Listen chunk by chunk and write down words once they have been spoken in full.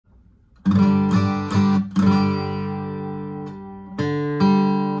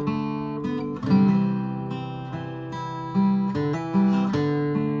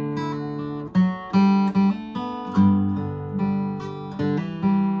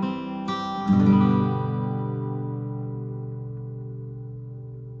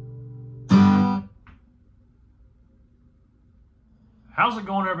How's it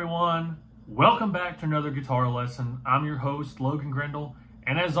going, everyone? Welcome back to another guitar lesson. I'm your host, Logan Grindle,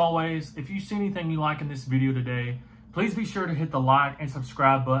 and as always, if you see anything you like in this video today, please be sure to hit the like and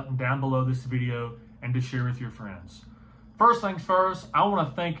subscribe button down below this video and to share with your friends. First things first, I want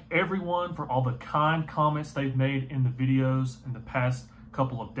to thank everyone for all the kind comments they've made in the videos in the past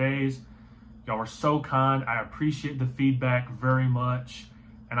couple of days. Y'all are so kind. I appreciate the feedback very much.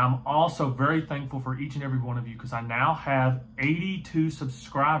 And I'm also very thankful for each and every one of you because I now have 82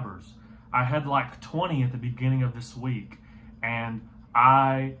 subscribers. I had like 20 at the beginning of this week. And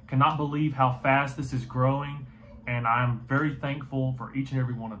I cannot believe how fast this is growing. And I'm very thankful for each and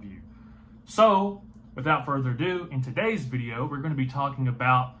every one of you. So, without further ado, in today's video, we're going to be talking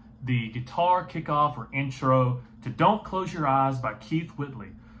about the guitar kickoff or intro to Don't Close Your Eyes by Keith Whitley.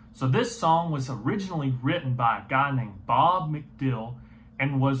 So this song was originally written by a guy named Bob McDill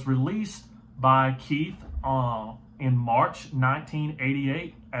and was released by Keith in March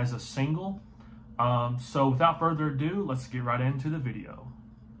 1988 as a single. So without further ado, let's get right into the video.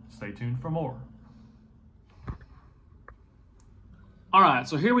 Stay tuned for more. All right,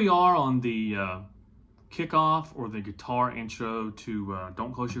 so here we are on the kickoff or the guitar intro to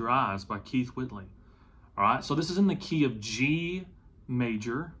Don't Close Your Eyes by Keith Whitley. All right, so this is in the key of G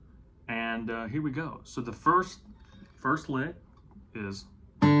major, and here we go. So the first lick is,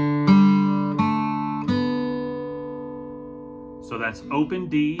 so that's open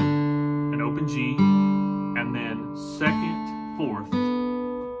D and open G, and then second, fourth,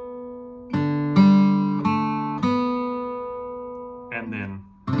 and then,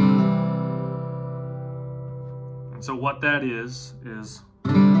 and so what that is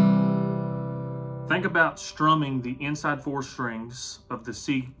think about strumming the inside four strings of the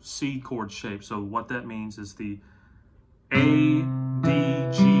C chord shape. So what that means is the A, D,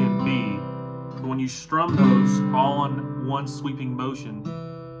 G, and B. But when you strum those all on one sweeping motion,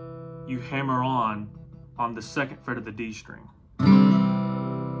 you hammer on the second fret of the D string.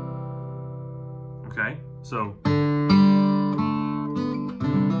 Okay, so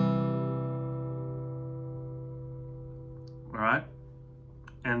all right,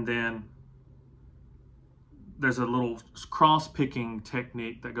 and then there's a little cross-picking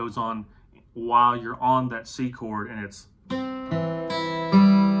technique that goes on while you're on that C chord, and it's,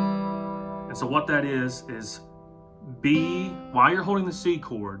 and so what that is B, while you're holding the C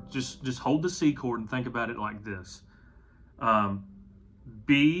chord, just hold the C chord and think about it like this.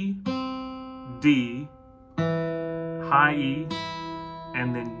 B, D, high E,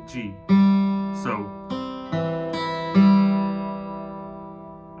 and then G. So,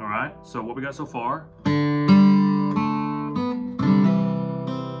 all right, so what we got so far?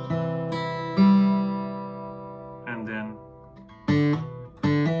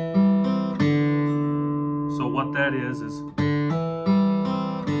 What that is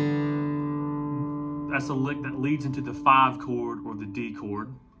that's a lick that leads into the 5 chord or the D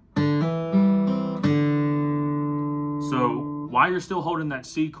chord. So while you're still holding that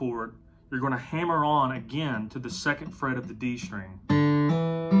C chord, you're going to hammer on again to the second fret of the D string,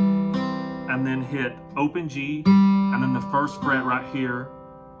 and then hit open G, and then the first fret right here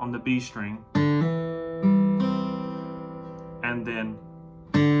on the B string, and then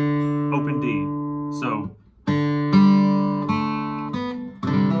open D. So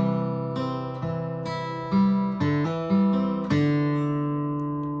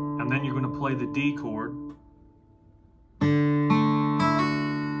play the D chord.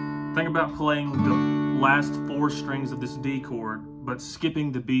 Think about playing the last 4 strings of this D chord, but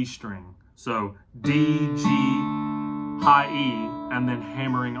skipping the B string. So D, G, high E, and then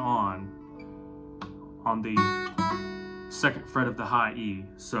hammering on the second fret of the high E.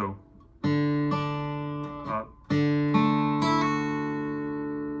 So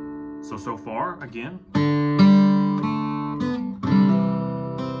so far again.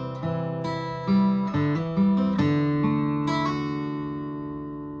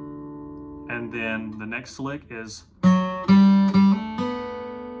 And then the next lick is, and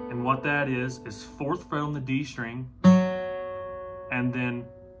what that is 4th fret on the D string, and then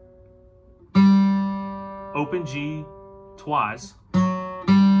open G twice, but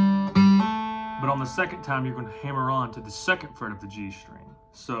on the second time you're going to hammer on to the second fret of the G string.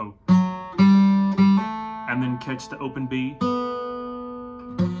 So, and then catch the open B,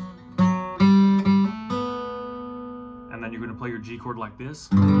 and then you're going to play your G chord like this.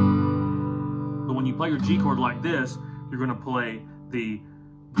 But when you play your G chord like this, you're going to play the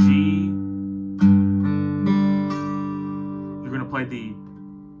G, you're going to play the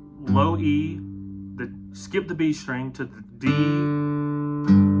low E, skip the B string to the D.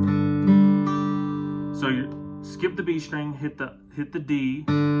 So skip the B string, hit the D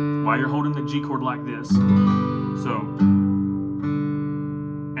while you're holding the G chord like this. So,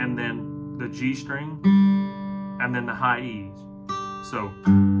 and then the G string, and then the high E's. So,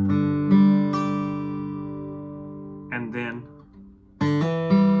 and then,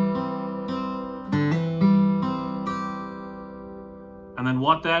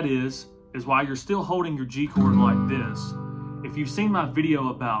 what that is while you're still holding your G chord like this, if you've seen my video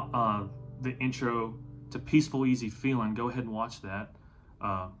about the intro to Peaceful Easy Feeling, go ahead and watch that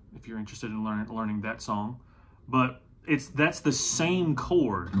if you're interested in learning that song. But that's the same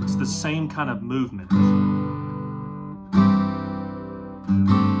chord. It's the same kind of movement.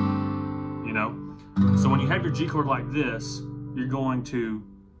 You know? So when you have your G chord like this, you're going to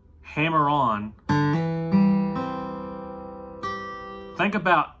hammer on. Think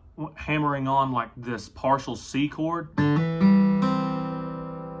about hammering on like this partial C chord,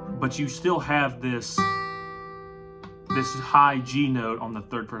 but you still have this high G note on the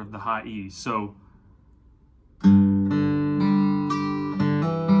third fret of the high E. So and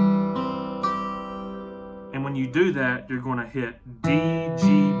when you do that, you're going to hit D,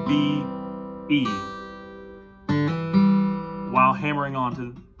 G, B, E while hammering on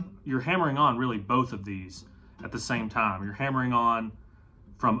to, you're hammering on really both of these at the same time. You're hammering on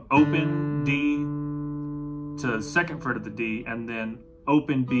from open D to second fret of the D, and then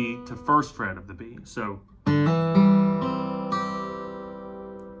open B to first fret of the B. So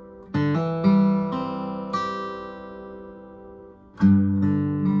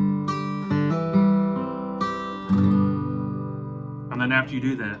and then after you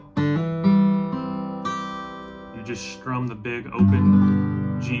do that, you just strum the big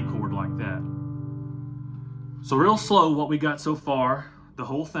open G chord like that. So real slow what we got so far. The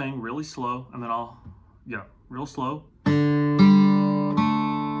whole thing really slow, and then real slow.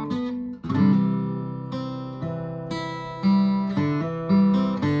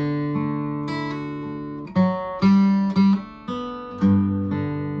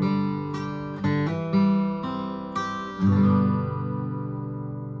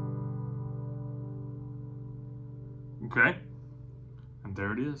 Okay, and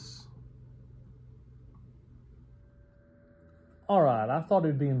there it is. All right, I thought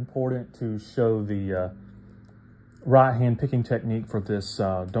it'd be important to show the right hand picking technique for this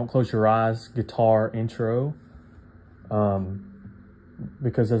Don't Close Your Eyes guitar intro,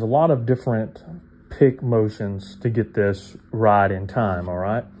 because there's a lot of different pick motions to get this right in time, all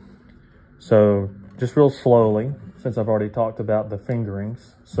right? So just real slowly, since I've already talked about the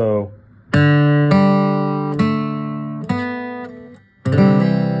fingerings. So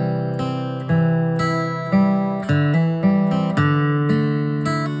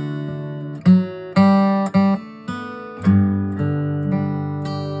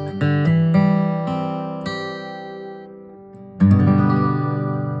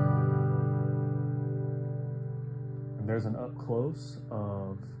there's an up close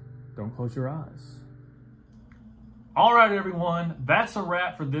of Don't Close Your Eyes. All right, everyone, that's a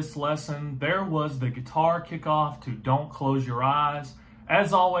wrap for this lesson. There was the guitar kickoff to Don't Close Your Eyes.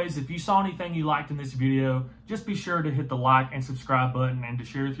 As always, if you saw anything you liked in this video, just be sure to hit the like and subscribe button and to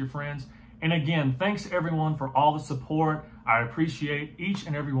share with your friends. And again, thanks everyone for all the support. I appreciate each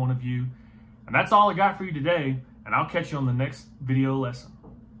and every one of you. And that's all I got for you today, and I'll catch you on the next video lesson.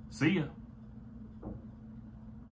 See ya.